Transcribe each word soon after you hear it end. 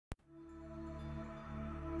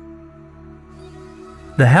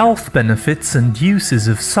The health benefits and uses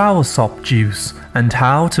of soursop juice and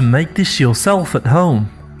how to make this yourself at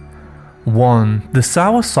home. 1. The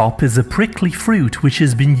soursop is a prickly fruit which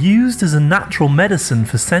has been used as a natural medicine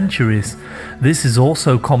for centuries. This is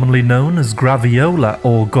also commonly known as graviola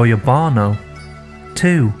or goiabano.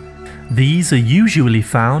 2. These are usually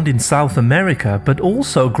found in South America but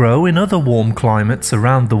also grow in other warm climates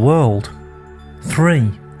around the world.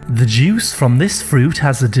 3. The juice from this fruit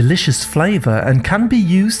has a delicious flavour and can be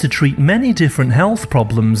used to treat many different health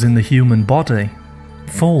problems in the human body.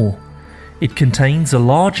 4. It contains a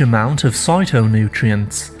large amount of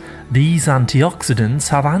phytonutrients. These antioxidants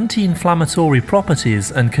have anti-inflammatory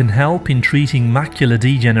properties and can help in treating macular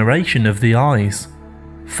degeneration of the eyes.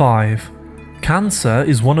 5. Cancer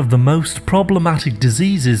is one of the most problematic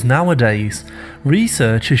diseases nowadays.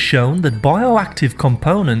 Research has shown that bioactive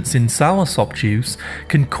components in soursop juice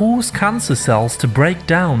can cause cancer cells to break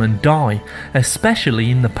down and die,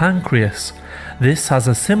 especially in the pancreas. This has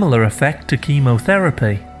a similar effect to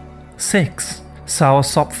chemotherapy. 6.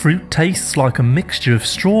 Soursop fruit tastes like a mixture of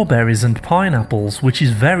strawberries and pineapples, which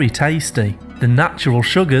is very tasty. The natural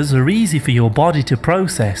sugars are easy for your body to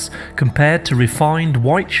process compared to refined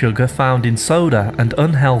white sugar found in soda and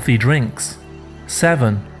unhealthy drinks.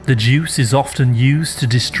 7. The juice is often used to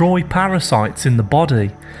destroy parasites in the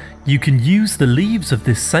body. You can use the leaves of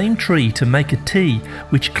this same tree to make a tea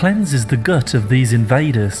which cleanses the gut of these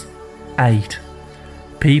invaders. 8.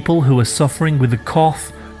 People who are suffering with a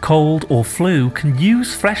cough, cold or flu can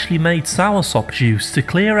use freshly made soursop juice to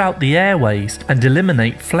clear out the airways and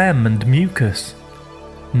eliminate phlegm and mucus.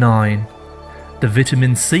 9. The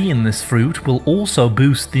vitamin C in this fruit will also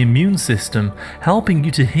boost the immune system, helping you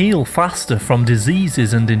to heal faster from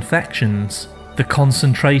diseases and infections. The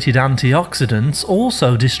concentrated antioxidants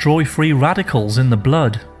also destroy free radicals in the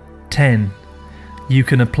blood. 10. You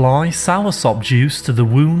can apply soursop juice to the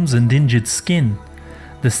wounds and injured skin.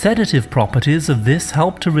 The sedative properties of this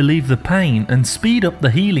help to relieve the pain and speed up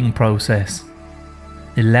the healing process.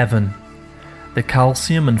 11. The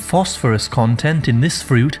calcium and phosphorus content in this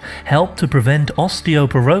fruit help to prevent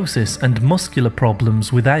osteoporosis and muscular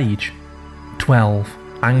problems with age. 12.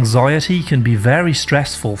 Anxiety can be very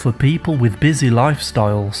stressful for people with busy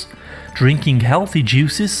lifestyles. Drinking healthy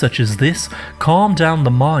juices such as this calm down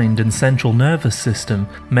the mind and central nervous system,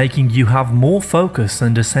 making you have more focus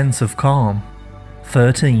and a sense of calm.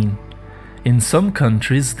 13. In some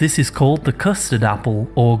countries this is called the custard apple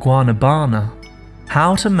or guanabana.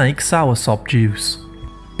 How to make soursop juice.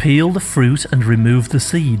 Peel the fruit and remove the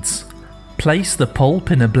seeds. Place the pulp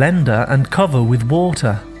in a blender and cover with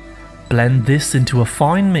water. Blend this into a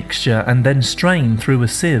fine mixture and then strain through a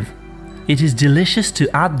sieve. It is delicious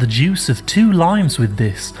to add the juice of 2 limes with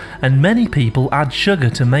this, and many people add sugar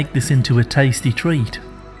to make this into a tasty treat.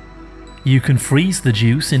 You can freeze the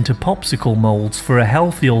juice into popsicle molds for a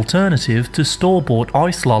healthy alternative to store-bought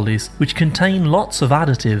ice lollies which contain lots of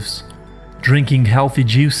additives. Drinking healthy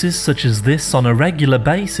juices such as this on a regular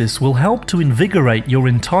basis will help to invigorate your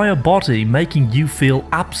entire body, making you feel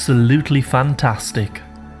absolutely fantastic.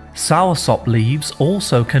 Soursop leaves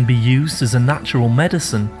also can be used as a natural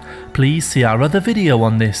medicine. Please see our other video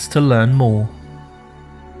on this to learn more.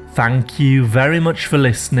 Thank you very much for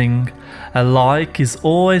listening. A like is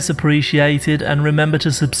always appreciated, and remember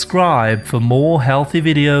to subscribe for more healthy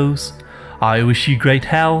videos. I wish you great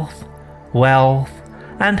health, wealth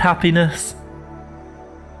and happiness.